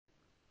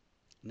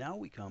Now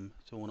we come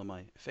to one of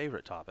my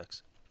favorite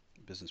topics,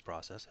 business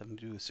process, having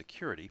to do with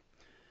security.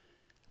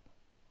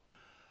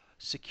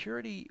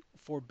 Security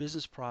for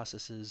business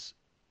processes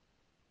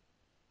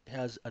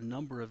has a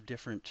number of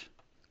different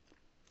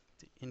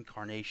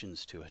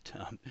incarnations to it.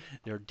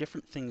 There are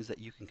different things that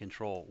you can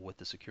control with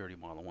the security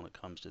model when it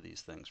comes to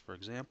these things. For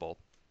example,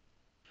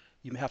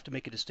 you have to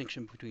make a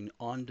distinction between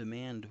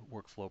on-demand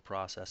workflow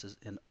processes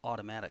and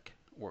automatic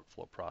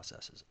workflow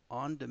processes.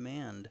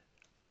 On-demand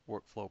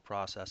workflow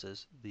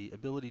processes, the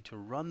ability to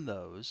run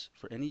those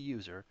for any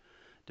user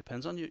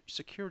depends on your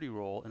security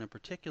role, and in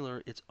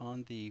particular, it's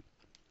on the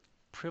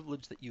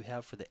privilege that you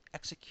have for the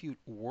execute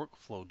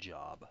workflow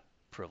job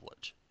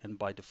privilege. And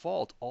by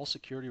default, all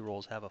security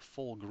roles have a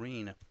full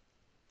green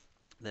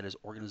that is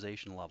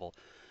organization level.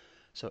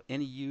 So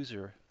any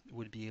user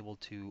would be able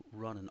to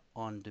run an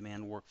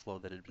on-demand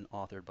workflow that had been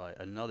authored by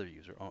another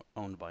user,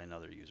 owned by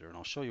another user. And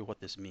I'll show you what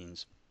this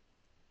means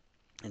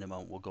in a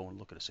moment. We'll go and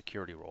look at a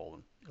security role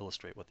and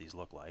illustrate what these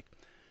look like.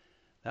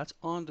 That's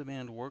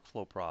on-demand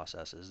workflow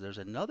processes. There's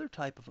another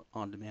type of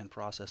on-demand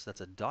process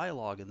that's a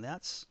dialogue, and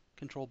that's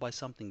controlled by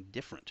something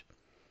different.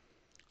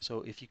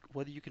 So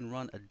whether you can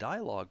run a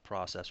dialogue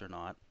process or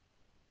not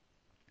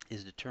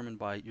is determined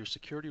by your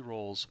security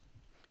role's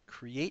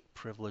create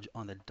privilege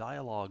on the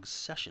dialogue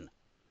session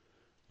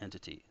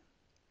entity.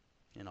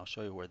 And I'll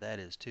show you where that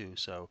is too.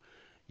 So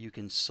you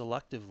can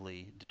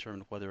selectively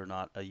determine whether or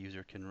not a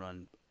user can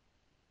run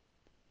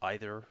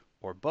either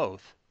or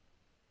both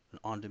an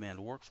on-demand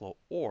workflow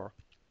or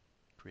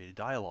create a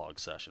dialogue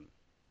session.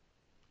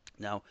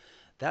 Now,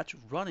 that's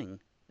running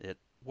it.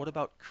 What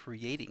about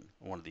creating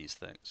one of these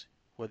things?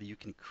 Whether you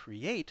can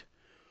create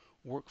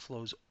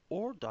workflows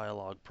or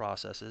dialogue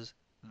processes,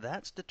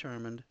 that's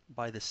determined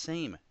by the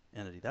same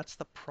entity. That's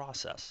the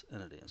process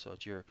entity. And so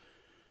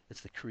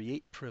it's the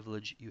create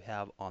privilege you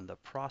have on the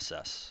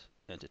process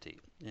entity.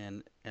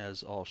 And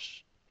as I'll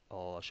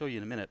show you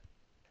in a minute,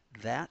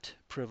 that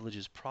privilege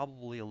is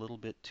probably a little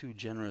bit too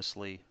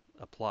generously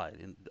applied.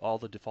 And all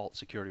the default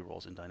security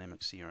roles in Dynamic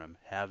CRM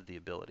have the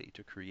ability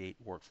to create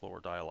workflow or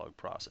dialogue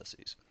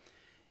processes.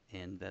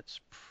 And that's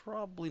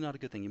probably not a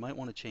good thing. You might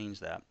want to change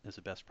that as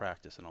a best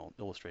practice, and I'll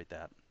illustrate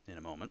that in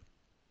a moment.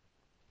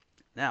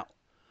 Now,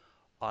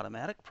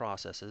 automatic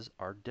processes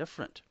are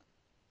different.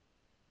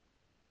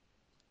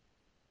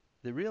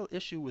 The real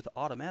issue with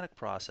automatic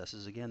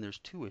processes, again, there's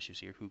two issues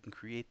here: who can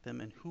create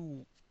them and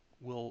who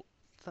will,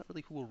 it's not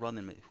really who will run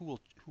them, who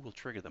will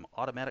trigger them.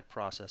 Automatic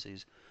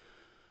processes,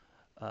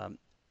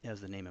 as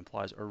the name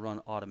implies, are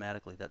run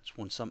automatically. That's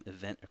when some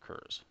event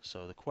occurs.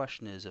 So the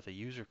question is, if a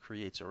user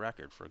creates a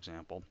record, for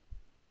example,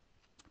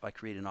 if I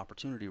create an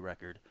opportunity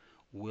record,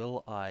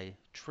 will I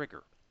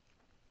trigger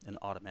an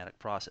automatic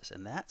process?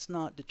 And that's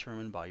not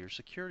determined by your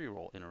security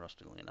role,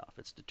 interestingly enough.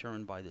 It's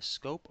determined by the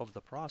scope of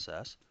the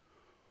process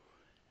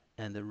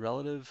and the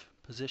relative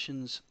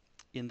positions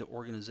in the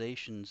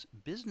organization's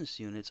business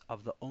units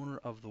of the owner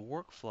of the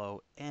workflow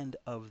and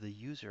of the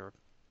user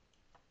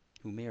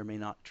who may or may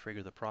not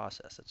trigger the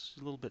process. It's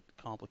a little bit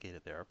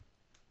complicated there.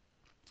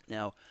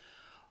 Now,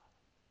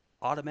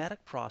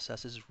 automatic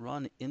processes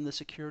run in the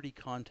security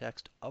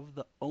context of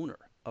the owner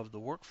of the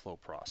workflow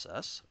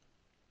process.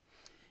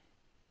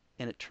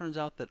 And it turns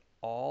out that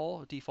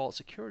all default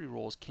security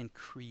roles can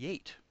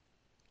create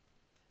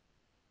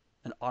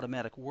an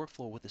automatic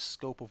workflow with the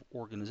scope of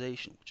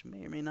organization, which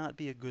may or may not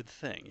be a good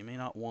thing. You may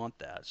not want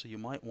that. So you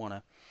might want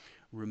to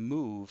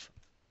remove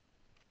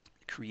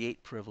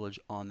create privilege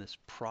on this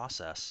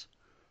process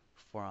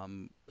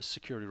from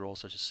security roles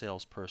such as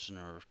salesperson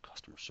or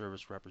customer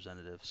service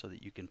representative, so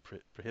that you can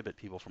prohibit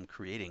people from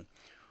creating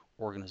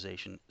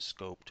organization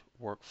scoped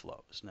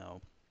workflows.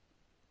 Now,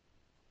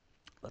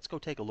 let's go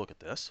take a look at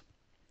this.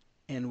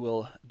 And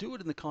we'll do it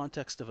in the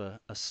context of a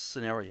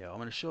scenario. I'm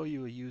going to show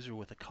you a user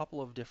with a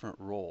couple of different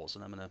roles,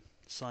 and I'm going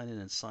to sign in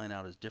and sign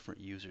out as different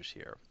users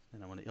here.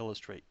 And I'm going to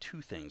illustrate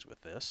two things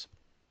with this.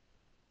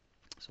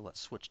 So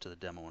let's switch to the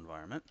demo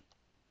environment.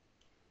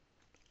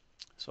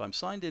 So I'm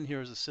signed in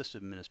here as a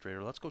system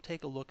administrator. Let's go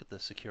take a look at the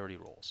security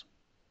roles.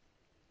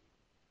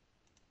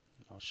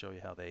 I'll show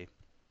you how they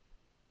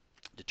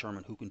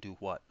determine who can do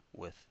what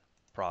with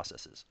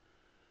processes.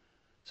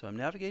 So I'm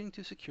navigating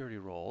to security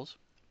roles.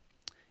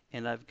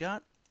 And I've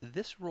got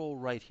this role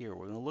right here.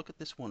 We're going to look at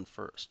this one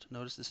first.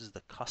 Notice this is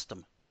the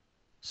custom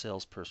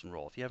salesperson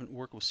role. If you haven't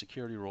worked with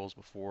security roles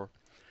before,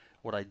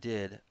 what I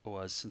did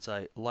was, since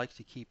I like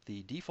to keep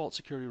the default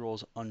security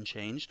roles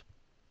unchanged,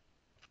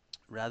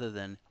 rather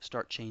than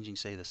start changing,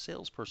 say, the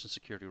salesperson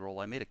security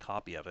role, I made a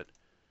copy of it.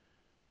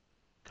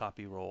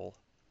 Copy role.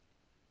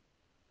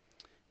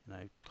 And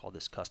I call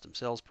this custom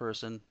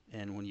salesperson.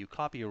 And when you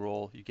copy a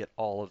role, you get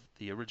all of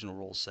the original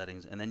role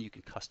settings, and then you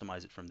can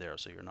customize it from there,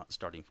 so you're not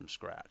starting from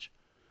scratch.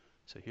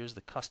 So here's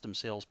the custom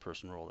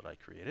salesperson role that I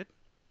created.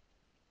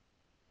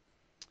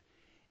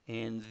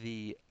 And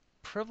the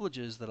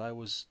privileges that I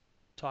was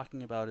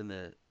talking about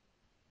when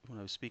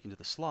I was speaking to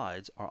the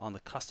slides are on the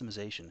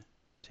customization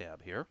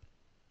tab here.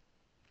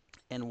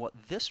 And what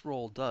this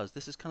role does,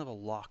 this is kind of a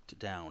locked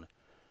down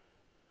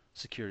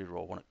security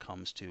role when it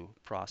comes to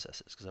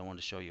processes, because I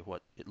wanted to show you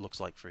what it looks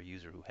like for a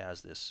user who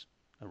has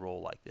a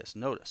role like this.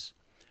 Notice,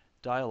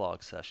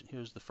 dialog session.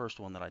 Here's the first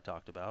one that I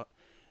talked about.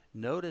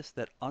 Notice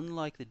that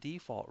unlike the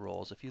default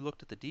roles, if you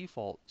looked at the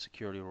default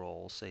security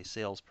roles, say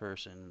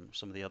salesperson,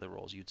 some of the other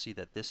roles, you'd see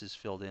that this is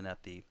filled in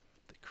at the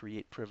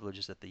create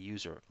privileges at the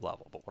user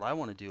level. But what I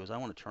want to do is I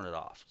want to turn it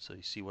off so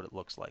you see what it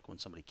looks like when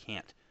somebody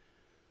can't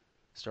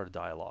start a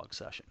dialog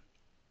session.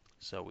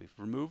 So we've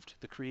removed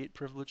the create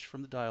privilege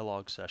from the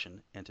dialog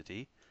session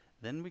entity.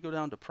 Then we go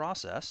down to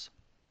process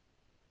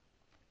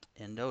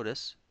and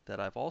notice that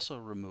I've also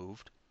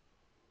removed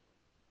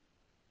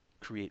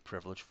create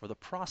privilege for the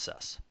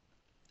process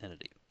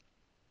entity.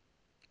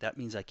 That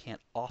means I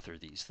can't author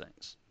these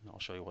things. And I'll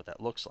show you what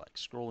that looks like.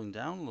 Scrolling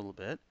down a little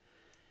bit,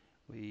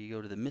 we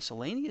go to the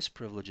miscellaneous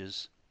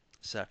privileges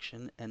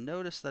section and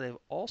notice that I've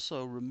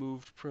also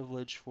removed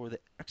privilege for the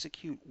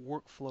execute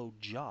workflow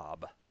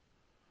job.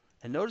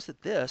 And notice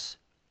that this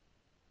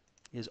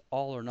is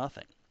all or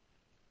nothing.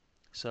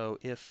 So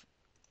if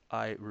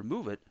I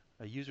remove it,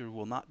 a user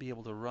will not be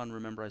able to run,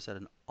 remember I said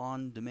an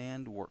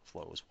on-demand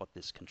workflow is what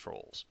this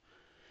controls.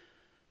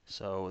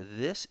 So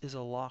this is a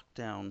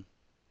lockdown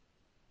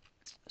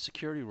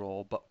security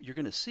role, but you're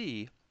going to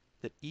see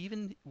that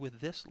even with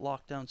this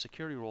lockdown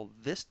security role,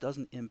 this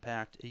doesn't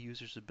impact a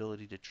user's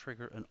ability to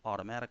trigger an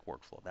automatic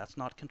workflow. That's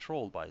not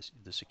controlled by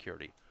the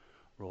security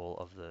role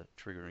of the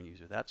triggering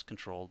user. That's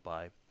controlled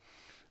by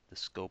the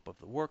scope of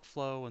the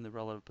workflow and the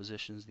relative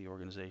positions, the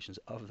organizations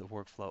of the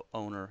workflow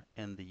owner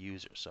and the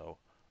user. So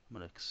I'm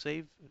going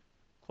to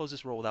close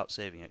this role without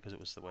saving it because it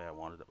was the way I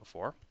wanted it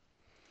before.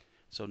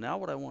 So now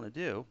what I want to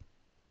do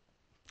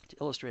to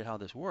illustrate how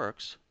this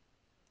works,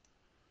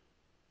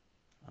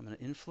 I'm going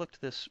to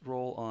inflict this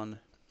role on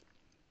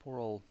poor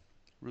old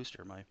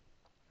Rooster, my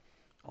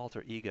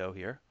alter ego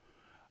here,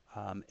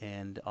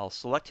 and I'll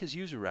select his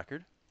user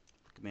record,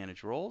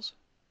 manage roles,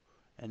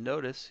 and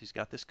notice he's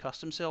got this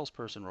custom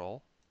salesperson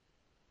role.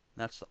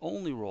 That's the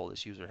only role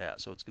this user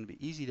has, so it's going to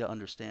be easy to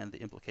understand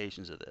the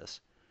implications of this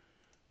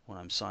when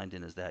I'm signed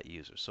in as that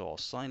user. So I'll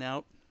sign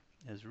out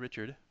as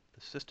Richard,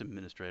 the system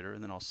administrator,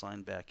 and then I'll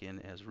sign back in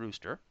as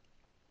Rooster.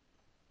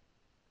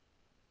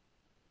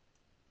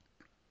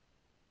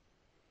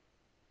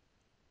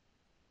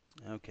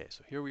 Okay,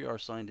 so here we are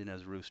signed in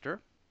as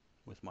Rooster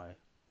with my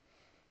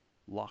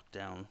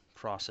lockdown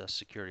process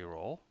security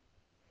role.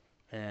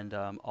 And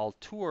I'll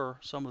tour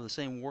some of the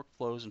same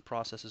workflows and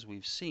processes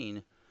we've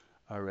seen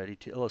already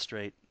to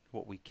illustrate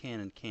what we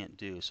can and can't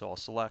do. So I'll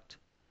select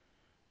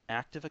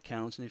active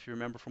accounts, and if you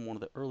remember from one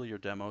of the earlier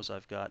demos,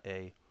 I've got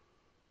a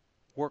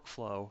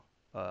workflow,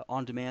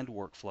 on-demand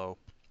workflow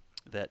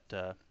that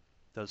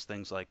does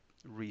things like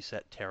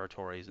reset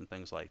territories and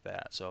things like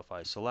that. So if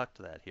I select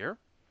that here,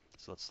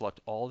 so let's select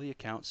all the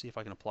accounts, see if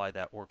I can apply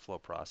that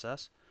workflow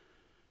process.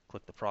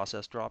 Click the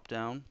process drop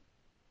down,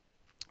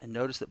 and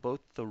notice that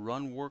both the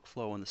run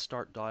workflow and the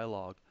start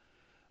dialog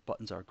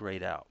buttons are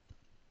grayed out.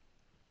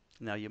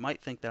 Now you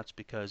might think that's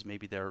because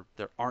maybe there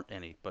aren't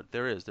any, but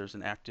there is. There's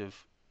an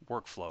active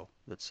workflow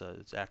that's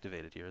it's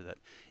activated here. That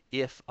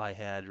if I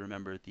had,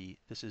 remember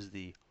this is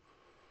the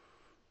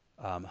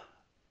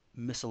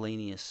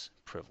miscellaneous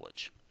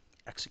privilege,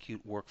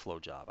 execute workflow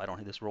job.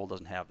 This role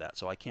doesn't have that,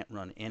 so I can't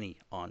run any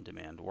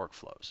on-demand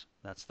workflows.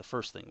 That's the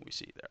first thing we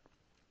see there.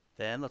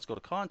 Then let's go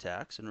to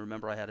contacts, and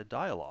remember I had a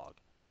dialog,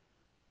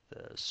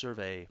 the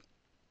survey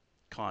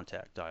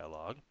contact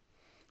dialog.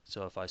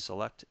 So if I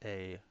select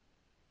a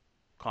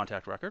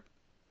contact record,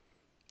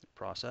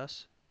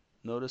 process,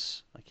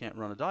 notice I can't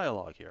run a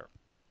dialog here.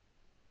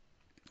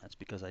 That's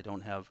because I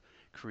don't have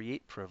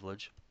create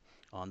privilege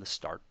on the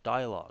start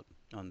dialog.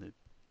 I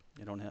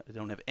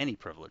don't have any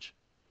privilege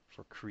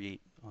for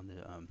create on the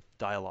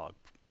dialog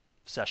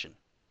session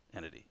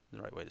entity. Is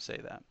the right way to say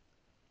that.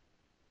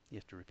 You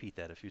have to repeat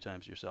that a few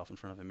times yourself in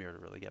front of a mirror to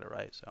really get it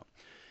right.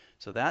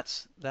 So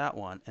that's that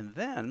one. And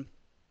then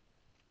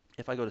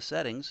if I go to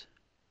settings,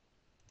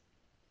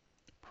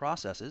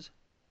 processes,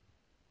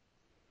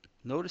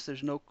 notice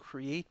there's no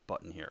create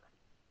button here.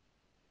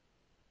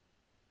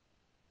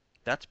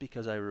 That's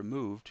because I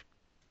removed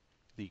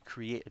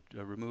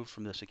removed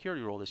from the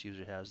security role this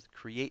user has the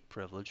create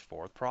privilege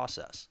for the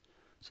process.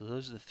 So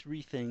those are the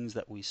three things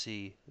that we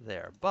see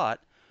there. But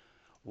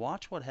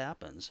watch what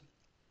happens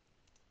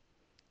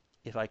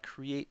if I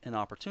create an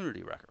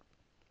opportunity record.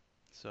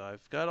 So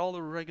I've got all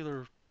the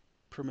regular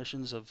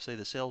permissions of, say,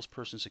 the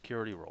salesperson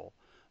security role,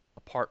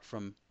 apart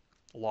from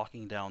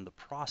locking down the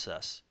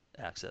process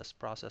access,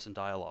 process and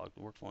dialog,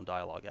 the workflow and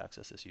dialog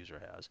access this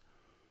user has.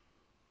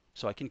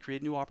 So I can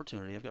create a new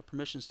opportunity. I've got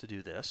permissions to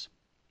do this.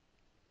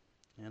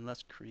 And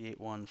let's create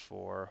one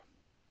for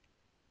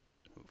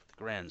the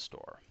Grand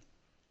Store.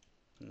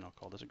 And I'll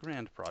call this a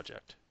Grand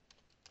Project.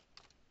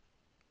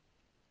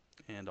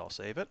 And I'll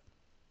save it.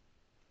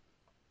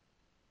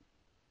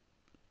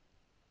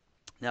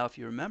 Now, if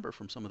you remember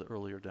from some of the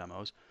earlier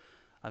demos,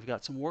 I've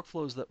got some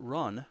workflows that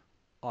run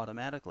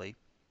automatically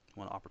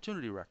when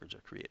opportunity records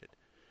are created.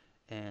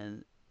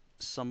 And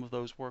some of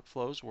those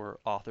workflows were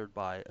authored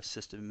by a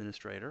system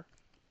administrator.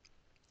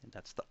 And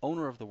that's the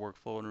owner of the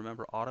workflow. And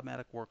remember,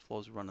 automatic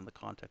workflows run in the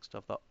context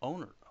of the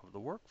owner of the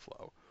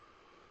workflow.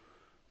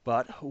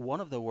 But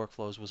one of the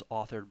workflows was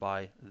authored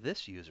by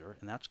this user,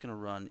 and that's going to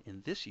run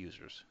in this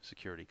user's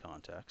security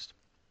context.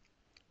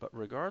 But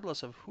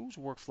regardless of whose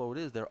workflow it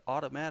is, they're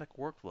automatic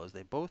workflows.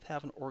 They both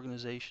have an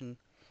organization,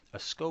 a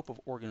scope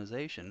of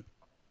organization.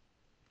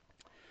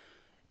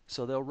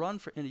 So they'll run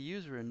for any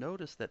user, and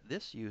notice that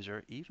this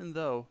user, even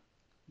though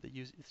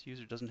this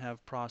user doesn't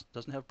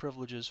have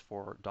privileges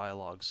for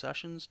dialogue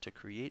sessions, to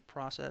create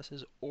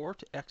processes, or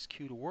to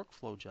execute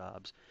workflow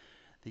jobs,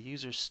 the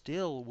user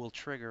still will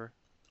trigger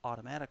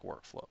automatic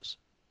workflows.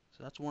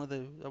 So that's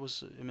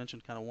I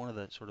mentioned kind of one of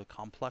the sort of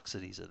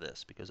complexities of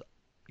this, because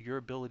your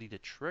ability to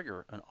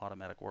trigger an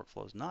automatic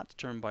workflow is not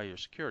determined by your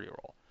security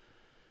role.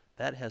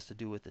 That has to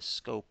do with the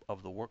scope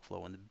of the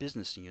workflow and the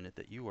business unit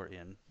that you are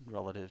in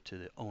relative to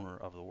the owner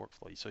of the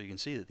workflow. So you can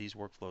see that these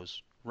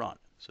workflows run.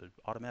 So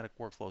automatic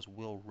workflows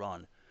will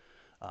run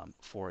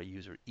for a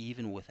user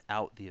even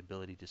without the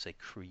ability to, say,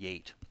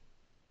 create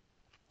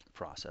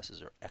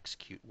processes or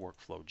execute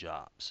workflow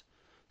jobs.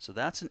 So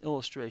that's an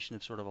illustration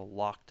of sort of a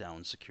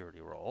lockdown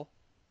security role.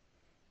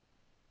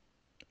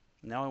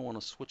 Now I want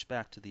to switch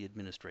back to the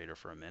administrator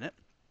for a minute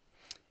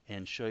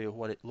and show you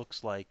what it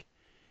looks like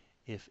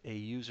if a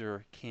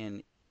user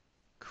can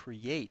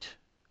create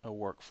a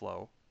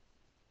workflow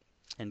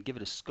and give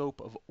it a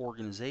scope of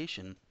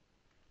organization,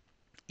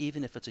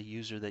 even if it's a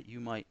user that you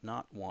might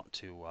not want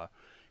to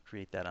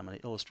create that. I'm going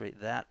to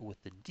illustrate that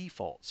with the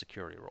default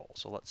security role.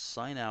 So let's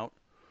sign out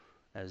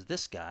as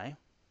this guy,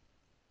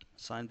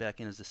 sign back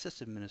in as the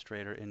system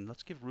administrator, and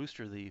let's give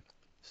Rooster the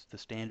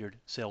standard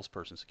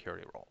salesperson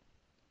security role.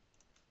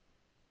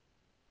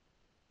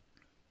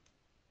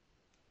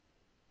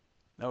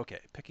 Okay,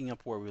 picking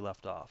up where we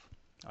left off.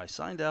 I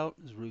signed out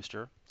as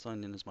Rooster,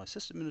 signed in as my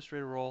system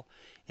administrator role,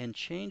 and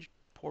changed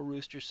poor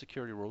Rooster's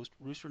security role.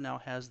 Rooster now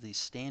has the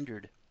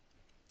standard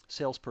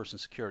salesperson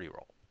security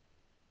role.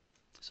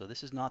 So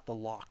this is not the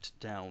locked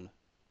down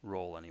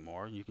role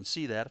anymore. And you can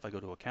see that if I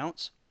go to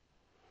accounts,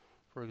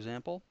 for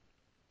example,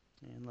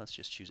 and let's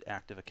just choose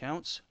active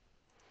accounts.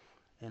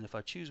 And if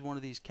I choose one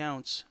of these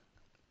accounts,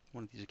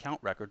 one of these account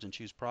records, and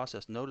choose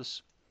process,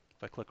 notice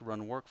if I click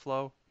run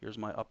workflow, here's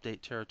my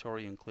update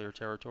territory and clear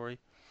territory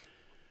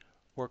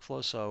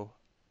workflow. So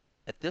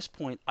at this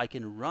point, I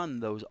can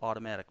run those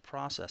automatic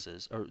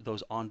processes, or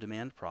those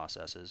on-demand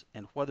processes,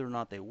 and whether or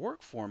not they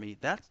work for me,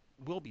 that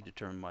will be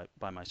determined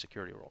by my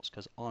security roles,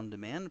 because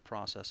on-demand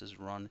processes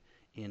run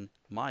in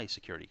my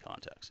security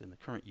context, in the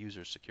current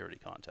user's security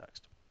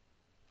context.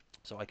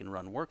 So I can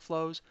run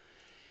workflows,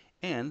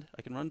 and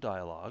I can run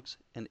dialogues,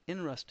 and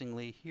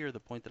interestingly here, the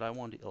point that I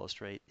wanted to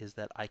illustrate is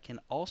that I can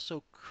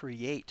also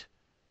create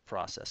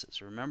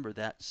processes. Remember,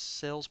 that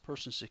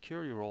salesperson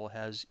security role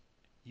has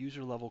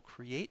user level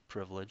create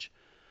privilege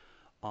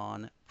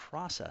on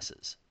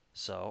processes.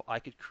 So I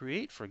could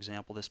create, for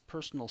example, this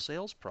personal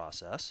sales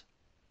process.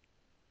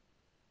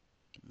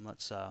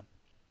 Let's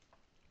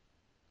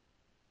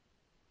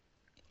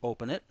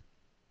open it,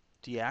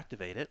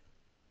 deactivate it.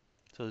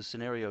 So the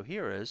scenario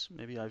here is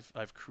maybe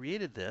I've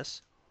created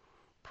this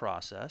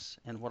process,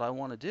 and what I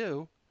want to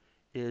do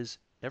is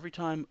every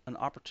time an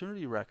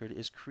opportunity record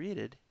is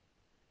created,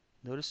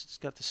 notice it's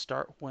got the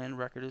start when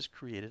record is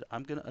created,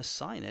 I'm going to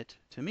assign it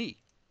to me.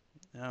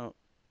 Now,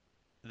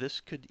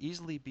 this could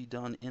easily be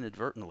done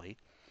inadvertently.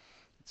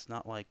 It's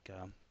not like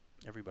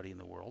everybody in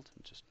the world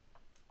just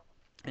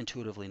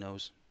intuitively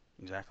knows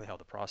exactly how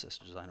the process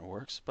designer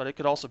works, but it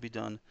could also be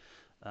done,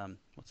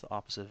 what's the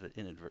opposite of it,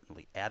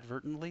 inadvertently?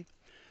 Advertently.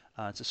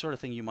 It's the sort of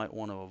thing you might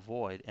want to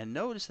avoid. And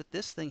notice that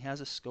this thing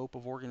has a scope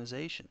of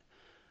organization.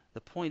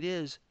 The point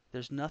is,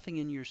 there's nothing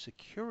in your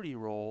security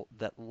role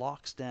that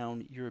locks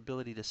down your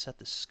ability to set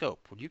the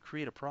scope. When you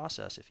create a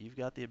process, if you've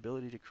got the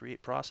ability to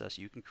create process,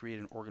 you can create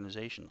an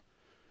organization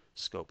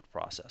scoped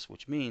process,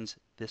 which means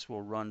this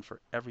will run for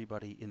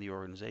everybody in the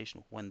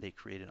organization when they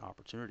create an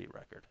opportunity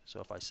record.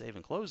 So if I save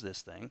and close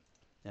this thing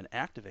and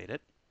activate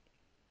it,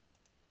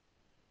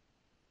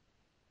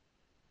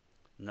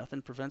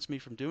 nothing prevents me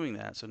from doing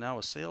that. So now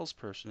a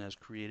salesperson has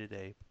created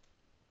a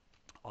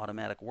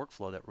automatic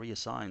workflow that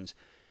reassigns,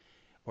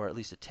 or at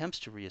least attempts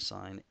to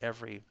reassign,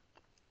 every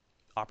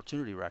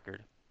opportunity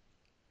record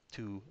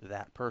to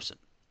that person.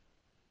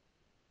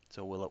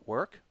 So will it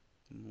work?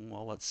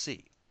 Well, let's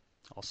see.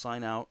 I'll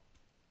sign out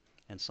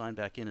and sign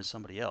back in as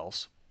somebody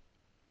else,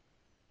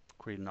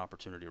 create an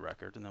opportunity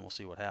record, and then we'll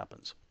see what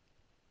happens.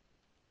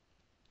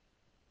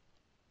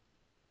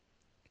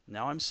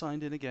 Now I'm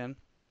signed in again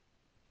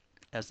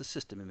as the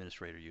system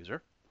administrator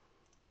user,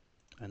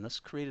 and let's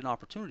create an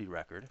opportunity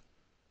record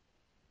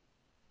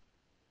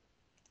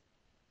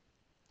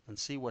and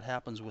see what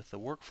happens with the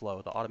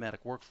workflow, the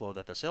automatic workflow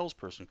that the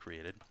salesperson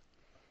created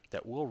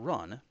that will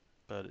run,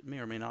 but it may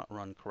or may not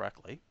run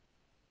correctly.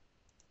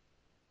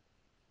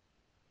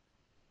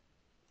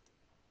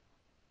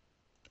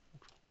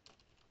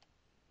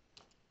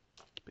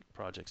 Big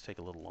projects take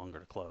a little longer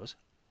to close.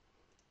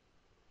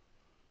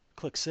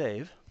 Click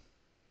Save,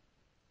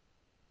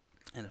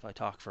 and if I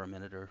talk for a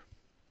minute or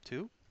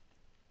two,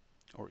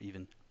 or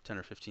even 10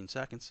 or 15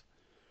 seconds,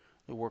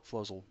 the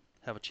workflows will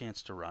have a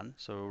chance to run.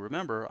 So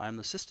remember, I'm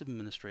the system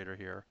administrator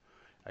here.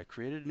 I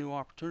created a new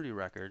opportunity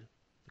record.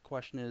 The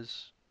question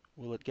is,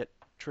 will it get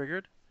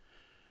triggered?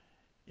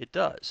 It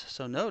does.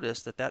 So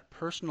notice that that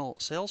personal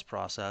sales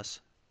process,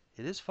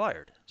 it is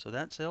fired. So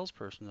that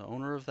salesperson, the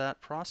owner of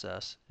that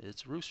process,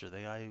 it's Rooster,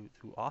 the guy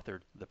who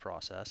authored the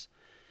process,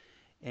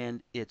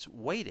 and it's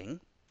waiting,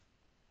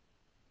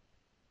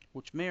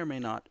 which may or may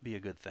not be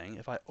a good thing.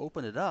 If I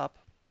open it up,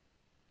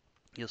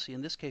 you'll see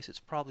in this case it's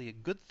probably a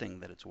good thing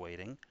that it's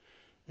waiting.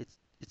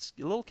 It's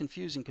a little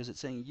confusing because it's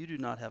saying you do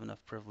not have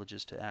enough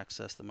privileges to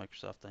access the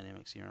Microsoft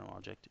Dynamics CRM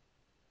object.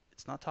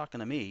 It's not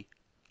talking to me.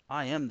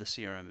 I am the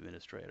CRM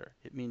administrator.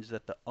 It means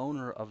that the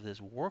owner of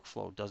this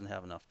workflow doesn't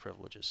have enough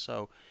privileges.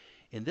 So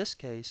in this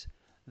case,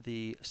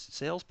 the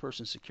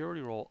salesperson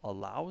security role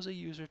allows a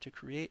user to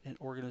create an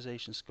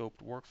organization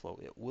scoped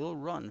workflow. It will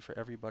run for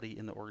everybody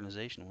in the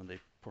organization when they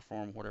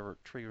perform whatever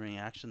triggering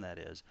action that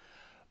is.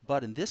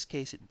 But in this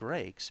case, it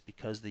breaks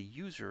because the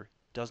user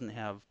doesn't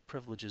have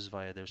privileges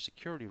via their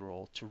security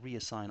role to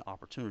reassign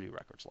opportunity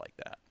records like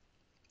that.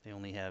 They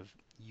only have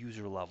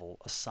user level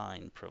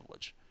assign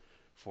privilege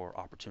for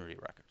opportunity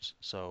records.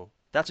 So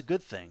that's a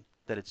good thing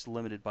that it's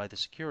limited by the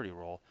security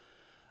role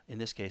in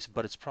this case,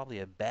 but it's probably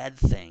a bad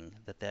thing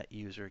that that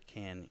user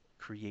can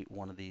create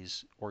one of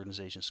these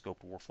organization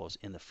scoped workflows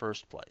in the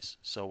first place.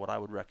 So what I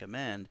would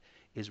recommend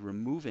is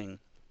removing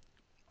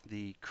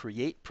the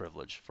create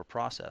privilege for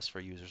process for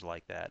users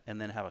like that, and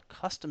then have a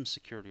custom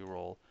security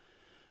role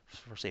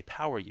for, say,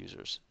 power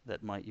users that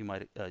you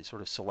might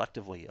sort of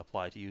selectively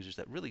apply to users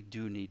that really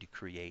do need to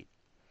create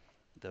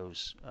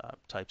those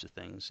types of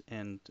things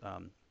and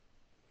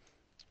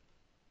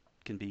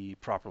can be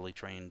properly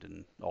trained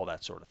and all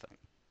that sort of thing.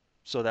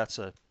 So that's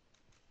a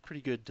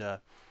pretty good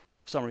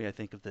summary, I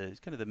think, of the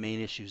kind of the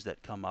main issues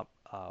that come up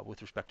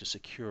with respect to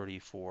security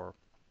for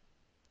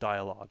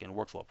dialogue and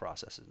workflow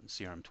processes in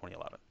CRM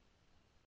 2011.